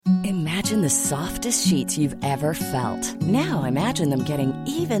Imagine the softest sheets you've ever felt. Now imagine them getting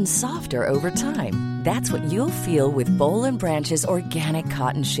even softer over time. That's what you'll feel with Boll & Branch's organic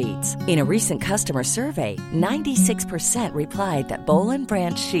cotton sheets. In a recent customer survey, 96% replied that Boll &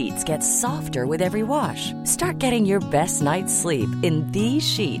 Branch sheets get softer with every wash. Start getting your best night's sleep in these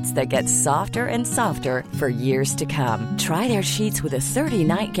sheets that get softer and softer for years to come. Try their sheets with a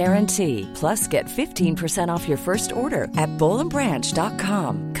 30-night guarantee. Plus, get 15% off your first order at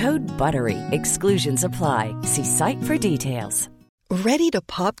bollandbranch.com. Code BUTTERY. Exclusions apply. See site for details. Ready to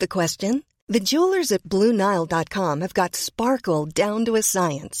pop the question? The jewelers at BlueNile.com have got sparkle down to a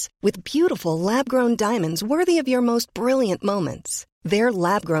science with beautiful lab-grown diamonds worthy of your most brilliant moments. Their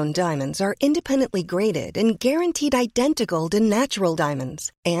lab-grown diamonds are independently graded and guaranteed identical to natural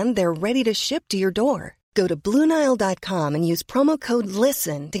diamonds, and they're ready to ship to your door. Go to BlueNile.com and use promo code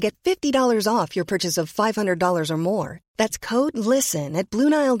LISTEN to get $50 off your purchase of $500 or more. That's code LISTEN at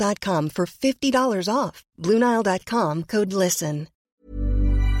BlueNile.com for $50 off. BlueNile.com, code LISTEN.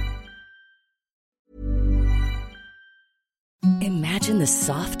 Imagine the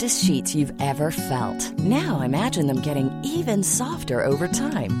softest sheets you've ever felt. Now imagine them getting even softer over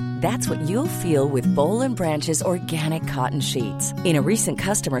time. That's what you'll feel with Boll & Branch's organic cotton sheets. In a recent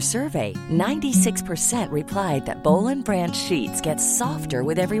customer survey, 96% replied that Boll & Branch sheets get softer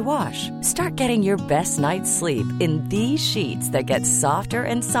with every wash. Start getting your best night's sleep in these sheets that get softer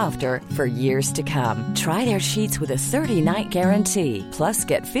and softer for years to come. Try their sheets with a 30-night guarantee. Plus,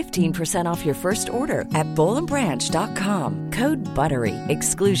 get 15% off your first order at bollandbranch.com. Code BUTTERY.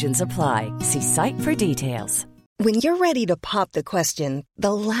 Exclusions apply. See site for details. When you're ready to pop the question,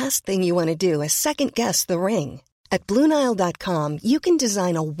 the last thing you want to do is second-guess the ring. At BlueNile.com, you can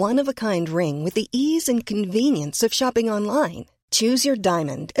design a one-of-a-kind ring with the ease and convenience of shopping online. Choose your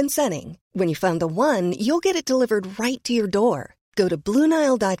diamond and setting. When you find the one, you'll get it delivered right to your door. Go to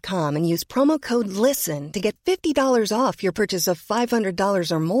BlueNile.com and use promo code LISTEN to get $50 off your purchase of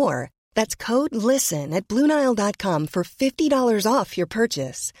 $500 or more. That's code LISTEN at BlueNile.com for $50 off your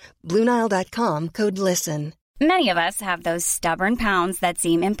purchase. BlueNile.com, code LISTEN. Many of us have those stubborn pounds that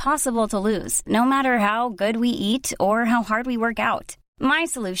seem impossible to lose, no matter how good we eat or how hard we work out. My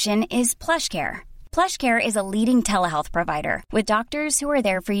solution is PlushCare. PlushCare is a leading telehealth provider with doctors who are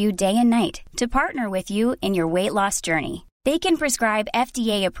there for you day and night to partner with you in your weight loss journey. They can prescribe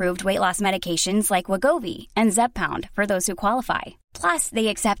FDA-approved weight loss medications like Wegovy and Zepbound for those who qualify. Plus, they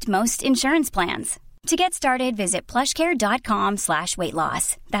accept most insurance plans. To get started, visit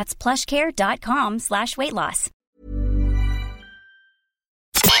plushcare.com/weightloss. That's plushcare.com/weightloss.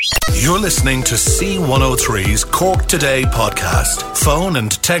 You're listening to C103's Cork Today podcast. Phone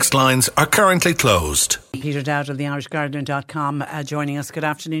and text lines are currently closed. Peter Dowdall of the IrishGardener.com joining us. Good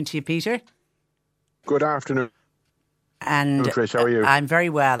afternoon to you, Peter. Good afternoon. And Trish, how are you? I'm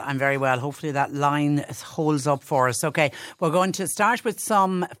very well. Hopefully that line holds up for us. Okay, we're going to start with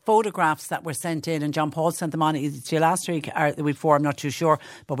some photographs that were sent in, and John Paul sent them on to you last week or the week before, I'm not too sure,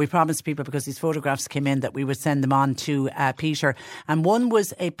 but we promised people, because these photographs came in, that we would send them on to Peter. And one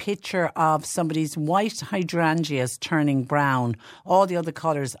was a picture of somebody's white hydrangeas turning brown. All the other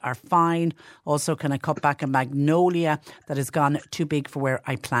colours are fine. Also, can I cut back a magnolia that has gone too big for where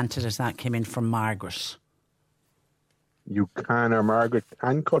I planted it? That came in from Margaret. You can, or Margaret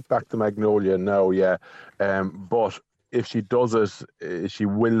can cut back the magnolia now, yeah. But if she does it, she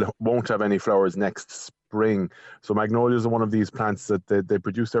won't have any flowers next spring. So magnolias are one of these plants that they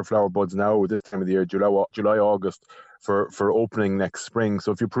produce their flower buds now this time of the year, July, August, for opening next spring.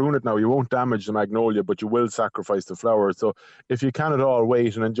 So if you prune it now, you won't damage the magnolia, but you will sacrifice the flowers. So if you can at all,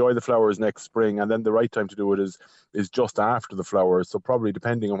 wait and enjoy the flowers next spring, and then the right time to do it is just after the flowers. So probably,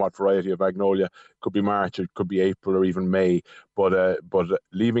 depending on what variety of magnolia, could be March, it could be April, or even May. But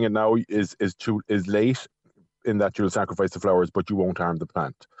leaving it now is late, in that you'll sacrifice the flowers, but you won't harm the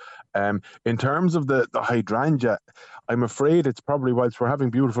plant. In terms of the hydrangea, I'm afraid it's probably, whilst we're having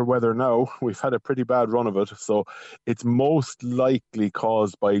beautiful weather now, we've had a pretty bad run of it. So it's most likely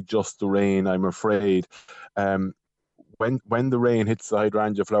caused by just the rain, I'm afraid. When the rain hits the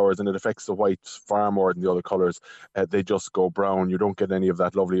hydrangea flowers and it affects the whites far more than the other colours, they just go brown. You don't get any of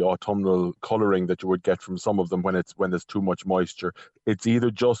that lovely autumnal colouring that you would get from some of them when there's too much moisture. It's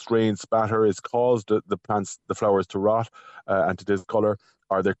either just rain spatter has caused the flowers to rot and to discolour,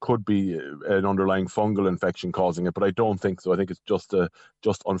 or there could be an underlying fungal infection causing it. But I don't think so. I think it's just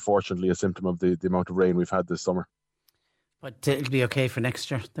unfortunately a symptom of the amount of rain we've had this summer. But it'll be okay for next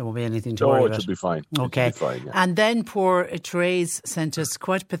year. There won't be anything to worry about. Oh, it should be fine. Okay. It should be fine, yeah. And then poor Therese sent us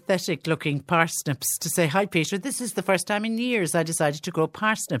quite pathetic looking parsnips to say, "Hi Peter, this is the first time in years I decided to grow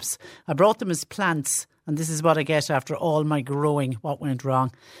parsnips. I brought them as plants And this is what I get after all my growing. What went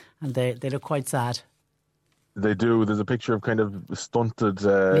wrong? And they look quite sad. They do. There's a picture of kind of stunted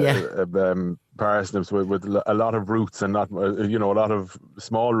parsnips with a lot of roots and not, a lot of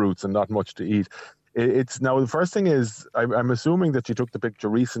small roots and not much to eat. It's now, the first thing is, I'm assuming that you took the picture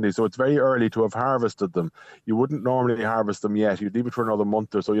recently, so it's very early to have harvested them. You wouldn't normally harvest them yet. You'd leave it for another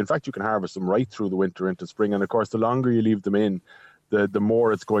month or so. In fact, you can harvest them right through the winter into spring. And of course, the longer you leave them in, the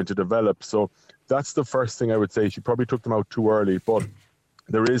more it's going to develop. So that's the first thing I would say. She probably took them out too early, but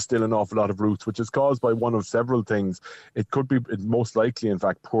there is still an awful lot of roots, which is caused by one of several things. It could be, most likely, in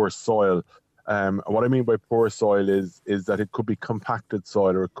fact, poor soil. What I mean by poor soil is that it could be compacted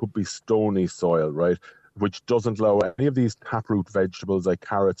soil or it could be stony soil, right? Which doesn't allow any of these taproot vegetables like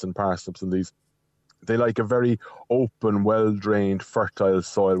carrots and parsnips and these. They like a very open, well-drained, fertile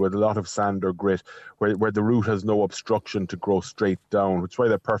soil with a lot of sand or grit where the root has no obstruction to grow straight down, which is why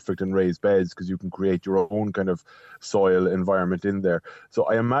they're perfect in raised beds, because you can create your own kind of soil environment in there. So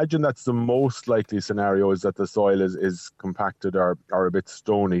I imagine that's the most likely scenario, is that the soil is compacted or a bit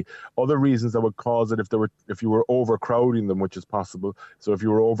stony. Other reasons that would cause it, if you were overcrowding them, which is possible. So if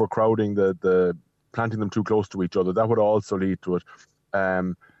you were overcrowding the planting them too close to each other, that would also lead to it.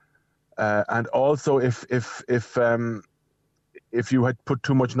 And also, if you had put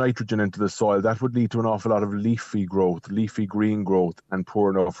too much nitrogen into the soil, that would lead to an awful lot of leafy green growth, and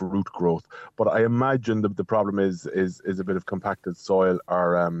poor enough root growth. But I imagine the problem is a bit of compacted soil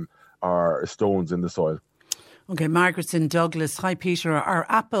or stones in the soil. Okay, Margaret's in Douglas. Hi, Peter. Our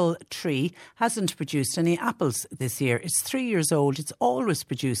apple tree hasn't produced any apples this year. It's 3 years old. It's always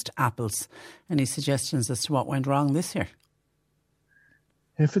produced apples. Any suggestions as to what went wrong this year?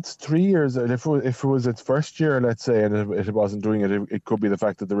 If it's 3 years, and if it was its first year, let's say, and it wasn't doing it, it could be the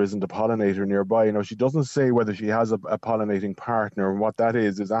fact that there isn't a pollinator nearby. She doesn't say whether she has a pollinating partner, and what that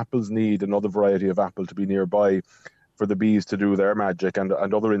is apples need another variety of apple to be nearby for the bees to do their magic and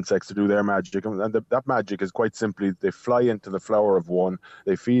other insects to do their magic. And that magic is quite simply, they fly into the flower of one,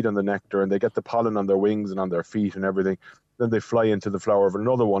 they feed on the nectar, and they get the pollen on their wings and on their feet and everything. Then they fly into the flower of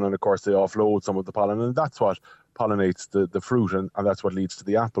another one, and of course they offload some of the pollen, and that's what pollinates the fruit, and that's what leads to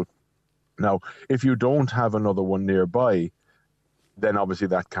the apple. Now, if you don't have another one nearby, then obviously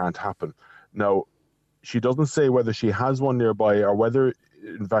that can't happen. Now, she doesn't say whether she has one nearby or whether,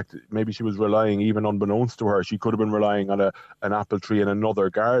 in fact, maybe she was relying, even unbeknownst to her, she could have been relying on an apple tree in another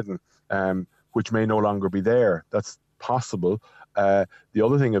garden, which may no longer be there. That's possible. The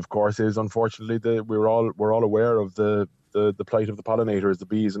other thing, of course, is unfortunately we're all aware of the plight of the pollinators, the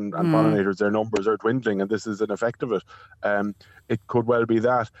bees and pollinators. Their numbers are dwindling, and this is an effect of it. It could well be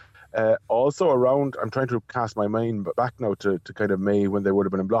that. Also around, I'm trying to cast my mind back now to kind of May, when they would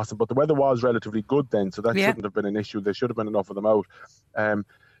have been in blossom, but the weather was relatively good then, so that shouldn't have been an issue. There should have been enough of them out.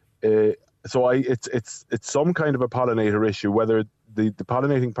 So it's some kind of a pollinator issue, whether the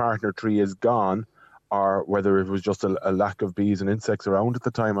pollinating partner tree is gone or whether it was just a lack of bees and insects around at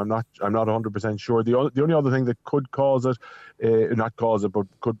the time. I'm not 100% sure. The only other thing that could cause it, not cause it, but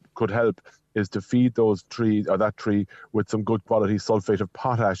could help, is to feed those trees, or that tree, with some good quality sulfate of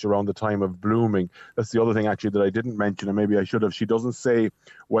potash around the time of blooming. That's the other thing actually that I didn't mention, and maybe I should have. She doesn't say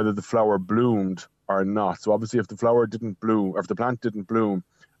whether the flower bloomed or not. So obviously if the flower didn't bloom, or if the plant didn't bloom,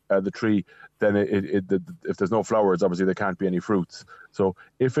 the tree, then if there's no flowers, obviously there can't be any fruits. So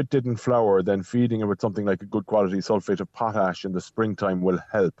if it didn't flower, then feeding it with something like a good quality sulfate of potash in the springtime will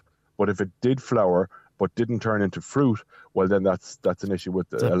help. But if it did flower but didn't turn into fruit, well, then that's an issue with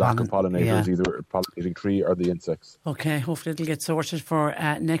a lack of pollinators, either pollinating tree or the insects. Okay, hopefully it'll get sorted for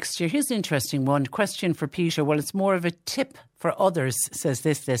next year. Here's an interesting one. Question for Peter. Well, it's more of a tip for others, says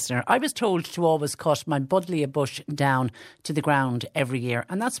this listener. I was told to always cut my buddleia bush down to the ground every year,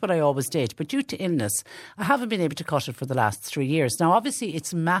 and that's what I always did. But due to illness, I haven't been able to cut it for the last 3 years. Now, obviously,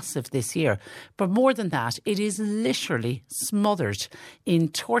 it's massive this year, but more than that, it is literally smothered in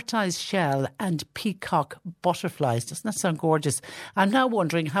tortoise shell and peacock butterflies. Doesn't that sound gorgeous? I'm now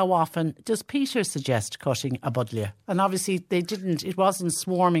wondering, how often does Peter suggest cutting a buddleia? And obviously, it wasn't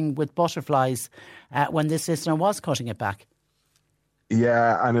swarming with butterflies when this listener was cutting it back.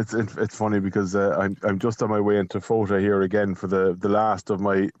 Yeah, and it's funny because I'm just on my way into Fota here again for the last of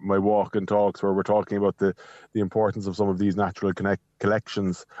my walk and talks, where we're talking about the importance of some of these natural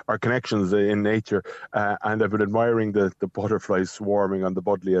connections in nature, and I've been admiring the butterflies swarming on the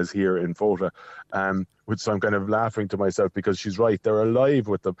buddleias here in Fota, which I'm kind of laughing to myself, because she's right, they're alive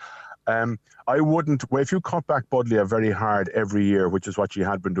with them. I wouldn't, if you cut back buddleia very hard every year, which is what you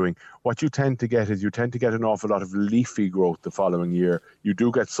had been doing, what you tend to get is an awful lot of leafy growth the following year. You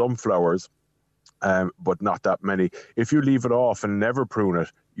do get some flowers, but not that many. If you leave it off and never prune it,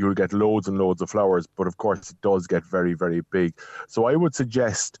 you'll get loads and loads of flowers, but of course it does get very, very big. So I would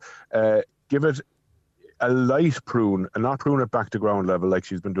suggest give it a light prune, and not prune it back to ground level like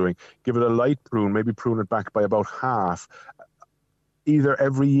she's been doing. Give it a light prune, maybe prune it back by about half, either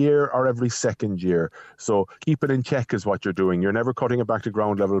every year or every second year. So keep it in check is what you're doing. You're never cutting it back to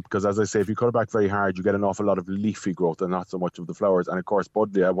ground level, because as I say, if you cut it back very hard, you get an awful lot of leafy growth and not so much of the flowers. And of course,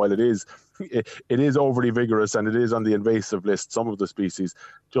 buddleia, while it is overly vigorous and it is on the invasive list, some of the species,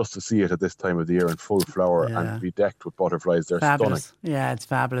 just to see it at this time of the year in full flower and be decked with butterflies, they're fabulous. Stunning. Yeah, it's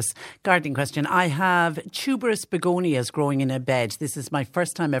fabulous. Gardening question. I have tuberous begonias growing in a bed. This is my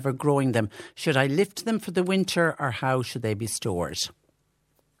first time ever growing them. Should I lift them for the winter, or how should they be stored?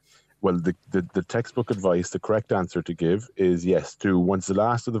 Well, the textbook advice, the correct answer to give is yes, do. Once the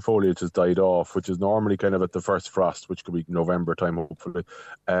last of the foliage has died off, which is normally kind of at the first frost, which could be November time, hopefully,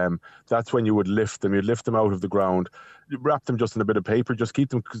 that's when you would lift them. You'd lift them out of the ground, wrap them just in a bit of paper, just keep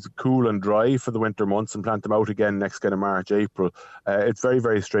them cool and dry for the winter months, and plant them out again next kind of March, April. It's very,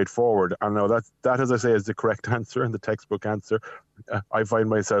 very straightforward. And now that, as I say, is the correct answer and the textbook answer. I find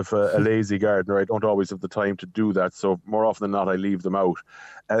myself a lazy gardener. I don't always have the time to do that. So more often than not, I leave them out.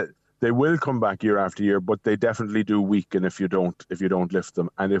 They will come back year after year, but they definitely do weaken if you don't lift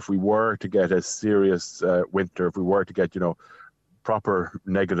them. And if we were to get a serious winter, if we were to get proper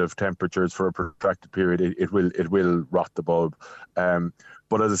negative temperatures for a protracted period, it will rot the bulb.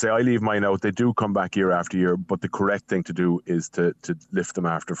 But as I say, I leave mine out. They do come back year after year, but the correct thing to do is to lift them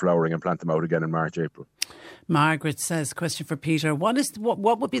after flowering and plant them out again in March, April. Margaret says, question for Peter: what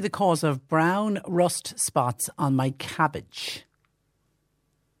would be the cause of brown rust spots on my cabbage?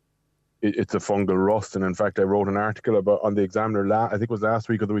 It's a fungal rust, and in fact I wrote an article on the Examiner I think it was last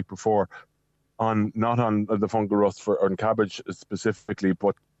week or the week before, not on the fungal rust on cabbage specifically,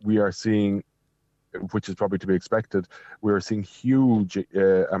 but we are seeing, which is probably to be expected, we are seeing huge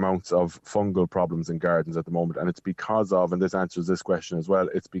amounts of fungal problems in gardens at the moment, and it's because of, and this answers this question as well,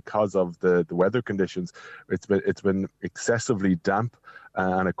 it's because of the weather conditions. It's been excessively damp,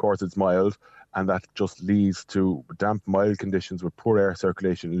 and of course it's mild. And that just leads to damp, mild conditions with poor air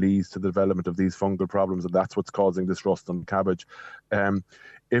circulation, leads to the development of these fungal problems, and that's what's causing this rust on the cabbage.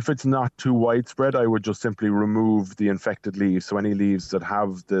 If it's not too widespread, I would just simply remove the infected leaves. So any leaves that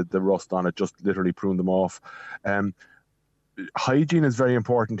have the rust on it, just literally prune them off. Hygiene is very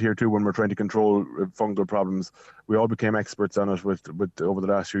important here too when we're trying to control fungal problems. We all became experts on it with over the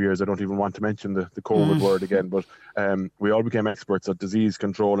last few years. I don't even want to mention the COVID word again, but we all became experts at disease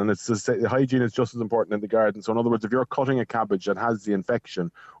control, and hygiene is just as important in the garden. So in other words, if you're cutting a cabbage that has the infection,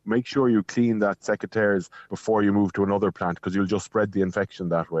 make sure you clean that secateurs before you move to another plant, because you'll just spread the infection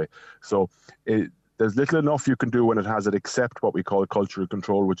that way. So there's little enough you can do when it has it, except what we call cultural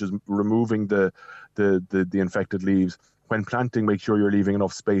control, which is removing the infected leaves. When planting, make sure you're leaving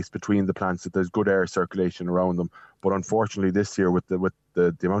enough space between the plants, that there's good air circulation around them. But unfortunately, this year with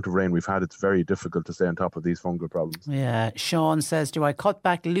the amount of rain we've had, it's very difficult to stay on top of these fungal problems. Yeah, Sean says, do I cut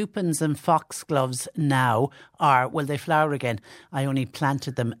back lupins and foxgloves now, or will they flower again? I only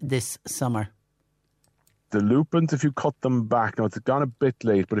planted them this summer. The lupins, if you cut them back, now it's gone a bit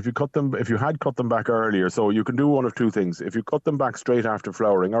late, but if you had cut them back earlier, so you can do one of two things. If you cut them back straight after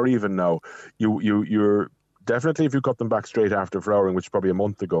flowering, or even now, you're definitely, if you cut them back straight after flowering, which is probably a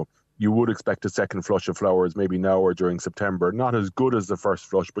month ago, you would expect a second flush of flowers, maybe now or during September. Not as good as the first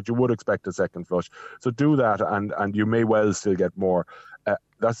flush, but you would expect a second flush. So do that, and you may well still get more.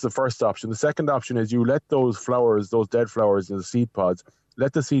 That's the first option. The second option is you let those flowers, those dead flowers in the seed pods,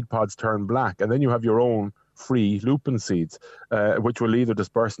 let the seed pods turn black, and then you have your own free lupin seeds, which will either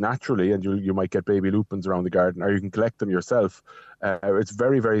disperse naturally, and you might get baby lupins around the garden, or you can collect them yourself. It's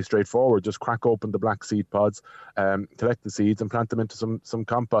very, very straightforward. Just crack open the black seed pods, collect the seeds, and plant them into some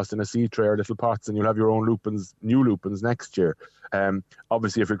compost in a seed tray or little pots, and you'll have your own new lupins next year.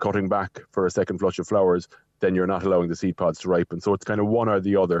 Obviously, if you're cutting back for a second flush of flowers, then you're not allowing the seed pods to ripen. So it's kind of one or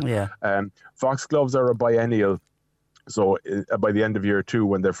the other. Yeah. Foxgloves are a biennial. So by the end of year 2,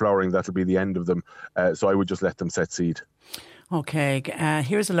 when they're flowering, that'll be the end of them. So I would just let them set seed. Okay,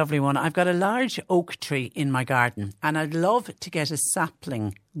 here's a lovely one. I've got a large oak tree in my garden, and I'd love to get a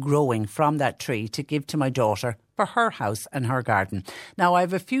sapling growing from that tree to give to my daughter for her house and her garden. Now, I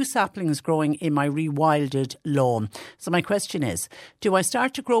have a few saplings growing in my rewilded lawn. So my question is, do I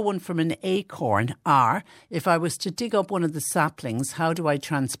start to grow one from an acorn, or if I was to dig up one of the saplings, how do I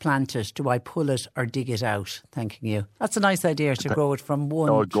transplant it? Do I pull it or dig it out? Thanking you. That's a nice idea, to grow it from one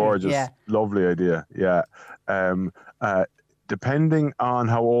tree. Gorgeous. Yeah. Lovely idea. Yeah. depending on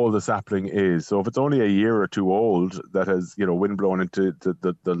how old the sapling is. So if it's only a year or two old that has, wind blown into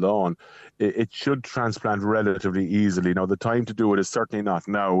the lawn, it should transplant relatively easily. Now, the time to do it is certainly not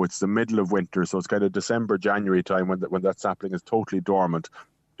now. It's the middle of winter, so it's kind of December, January time when that sapling is totally dormant.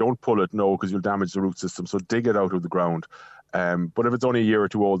 Don't pull it, no, because you'll damage the root system. So dig it out of the ground. But if it's only a year or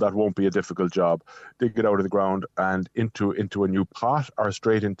two old, that won't be a difficult job. Dig it out of the ground and into a new pot or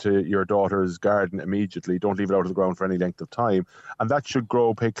straight into your daughter's garden immediately. Don't leave it out of the ground for any length of time. And that should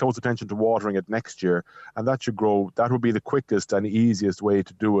grow. Pay close attention to watering it next year. And that should grow. That would be the quickest and easiest way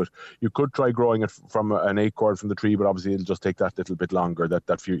to do it. You could try growing it from an acorn from the tree, but obviously it'll just take that little bit longer.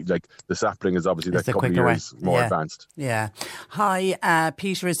 That few, like the sapling is obviously that couple of years more advanced. Yeah. Hi,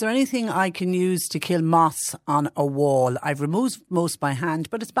 Peter. Is there anything I can use to kill moths on a wall? I've removed most by hand,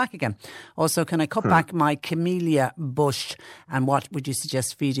 but it's back again. Also, can I cut back my camellia bush, and what would you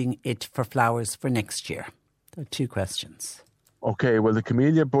suggest feeding it for flowers for next year? There are 2 questions. Okay, well, the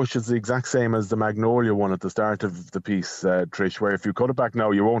camellia bush is the exact same as the magnolia one at the start of the piece, Trish, where if you cut it back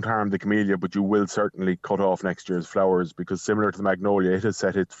now, you won't harm the camellia, but you will certainly cut off next year's flowers, because similar to the magnolia, it has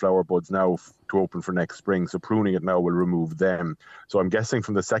set its flower buds now to open for next spring. So pruning it now will remove them. So I'm guessing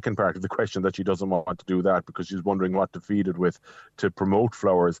from the second part of the question that she doesn't want to do that because she's wondering what to feed it with to promote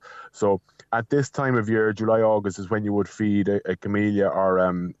flowers. So at this time of year, July, August, is when you would feed a camellia or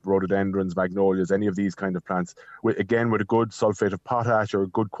rhododendrons, magnolias, any of these kind of plants, with a good sulfate of potash or a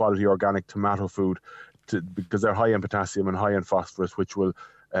good quality organic tomato food, because they're high in potassium and high in phosphorus, which will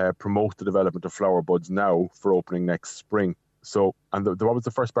promote the development of flower buds now for opening next spring. So, and what was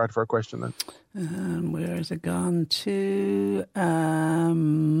the first part of our question then? Where has it gone to?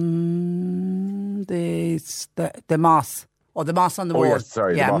 The moss. Oh, the moss on the wall. Yes,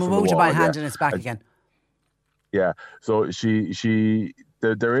 sorry. Yeah, moved it by hand, yeah. And it's back again. Yeah, so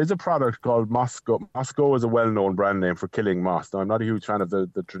there is a product called Moscow. Moscow is a well-known brand name for killing moss. Now, I'm not a huge fan of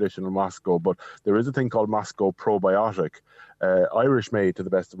the traditional Moscow, but there is a thing called Moscow Probiotic, Irish made to the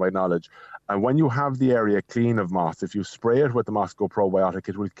best of my knowledge. And when you have the area clean of moss, if you spray it with the Moscow Probiotic,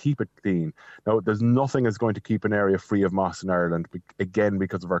 it will keep it clean. Now, there's nothing is going to keep an area free of moss in Ireland, again,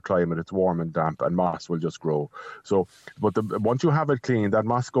 because of our climate. It's warm and damp, and moss will just grow. So, but once you have it clean, that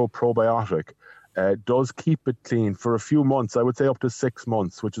Moscow Probiotic does keep it clean for a few months, I would say up to 6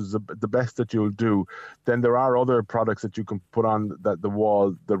 months, which is the best that you'll do. Then there are other products that you can put on the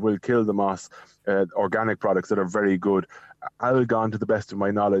wall that will kill the moss, organic products that are very good. Algon, to the best of my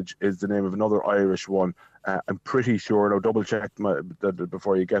knowledge, is the name of another Irish one. I'm pretty sure, and I'll double check that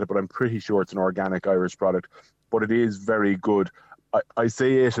before you get it, but I'm pretty sure it's an organic Irish product, but it is very good. I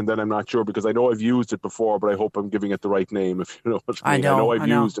say it and then I'm not sure because I know I've used it before, but I hope I'm giving it the right name, if you know what I mean. I know I've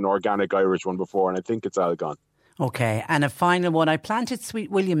used an organic Irish one before, and I think it's Algon. Okay, and a final one. I planted Sweet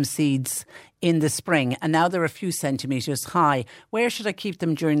William seeds in the spring, and now they're a few centimetres high. Where should I keep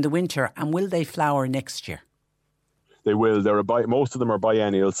them during the winter, and will they flower next year? They will. Most of them are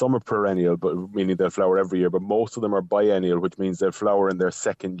biennial. Some are perennial, but meaning they'll flower every year. But most of them are biennial, which means they'll flower in their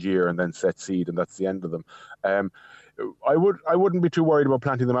second year and then set seed, and that's the end of them. I wouldn't be too worried about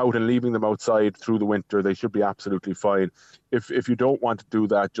planting them out and leaving them outside through the winter. They should be absolutely fine. If you don't want to do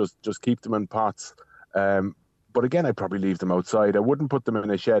that, just keep them in pots. But again, I'd probably leave them outside. I wouldn't put them in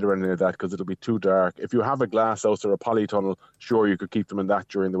a shed or anything like that because it'll be too dark. If you have a glass house or a polytunnel, sure, you could keep them in that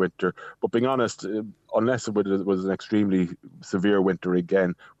during the winter. But being honest, unless it was an extremely severe winter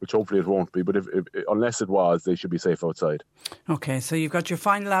again, which hopefully it won't be, but unless it was, they should be safe outside. Okay, so you've got your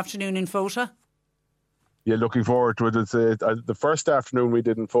final afternoon in Fota? Yeah, looking forward to it. It's the first afternoon we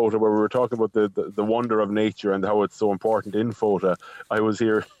did in Fota, where we were talking about the wonder of nature and how it's so important in Fota. I was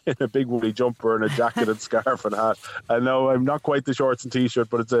here in a big woolly jumper and a jacket and scarf and hat, and now I'm not quite the shorts and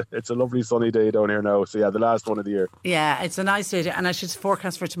t-shirt, but it's a lovely sunny day down here now. So yeah, the last one of the year. Yeah, it's a nice day, and I should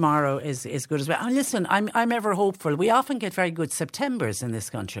forecast for tomorrow is good as well. And listen, I'm ever hopeful. We often get very good Septembers in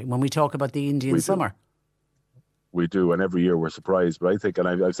this country when we talk about the Indian summer. We do, and every year we're surprised. But I think, and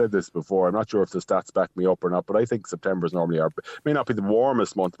I've said this before, I'm not sure if the stats back me up or not, but I think September is normally may not be the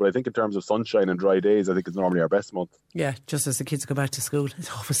warmest month, but I think in terms of sunshine and dry days, I think it's normally our best month. Yeah, just as the kids go back to school.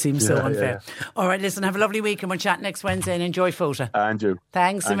 It always seems so unfair. Yeah. All right, listen, have a lovely week, and we'll chat next Wednesday, and enjoy Fota. And you.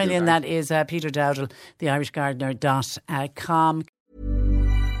 Thanks a million. That is Peter Dowdall, theirishgardener.com.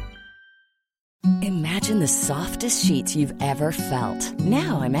 Imagine the softest sheets you've ever felt.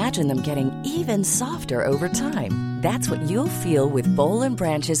 Now imagine them getting even softer over time. That's what you'll feel with Bowl and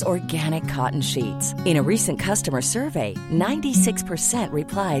Branch's organic cotton sheets. In a recent customer survey, 96%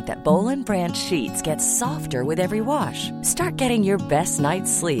 replied that Bowl and Branch sheets get softer with every wash. Start getting your best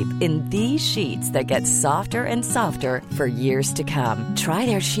night's sleep in these sheets that get softer and softer for years to come. Try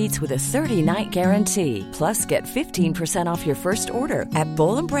their sheets with a 30-night guarantee. Plus, get 15% off your first order at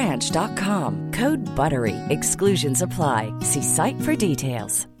bowlandbranch.com. Code BUTTERY. Exclusions apply. See site for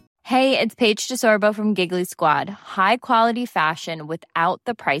details. Hey, it's Paige DeSorbo from Giggly Squad. High quality fashion without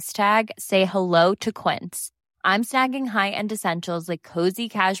the price tag. Say hello to Quince. I'm snagging high-end essentials like cozy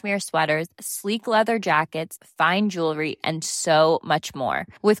cashmere sweaters, sleek leather jackets, fine jewelry, and so much more.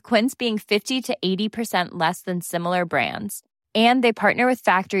 With Quince being 50 to 80% less than similar brands. And they partner with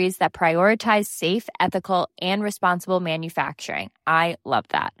factories that prioritize safe, ethical, and responsible manufacturing. I love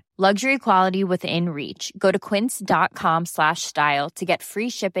that. Luxury quality within reach. Go to quince.com/style to get free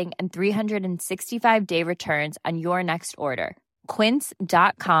shipping and 365-day returns on your next order.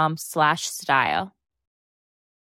 Quince.com/style.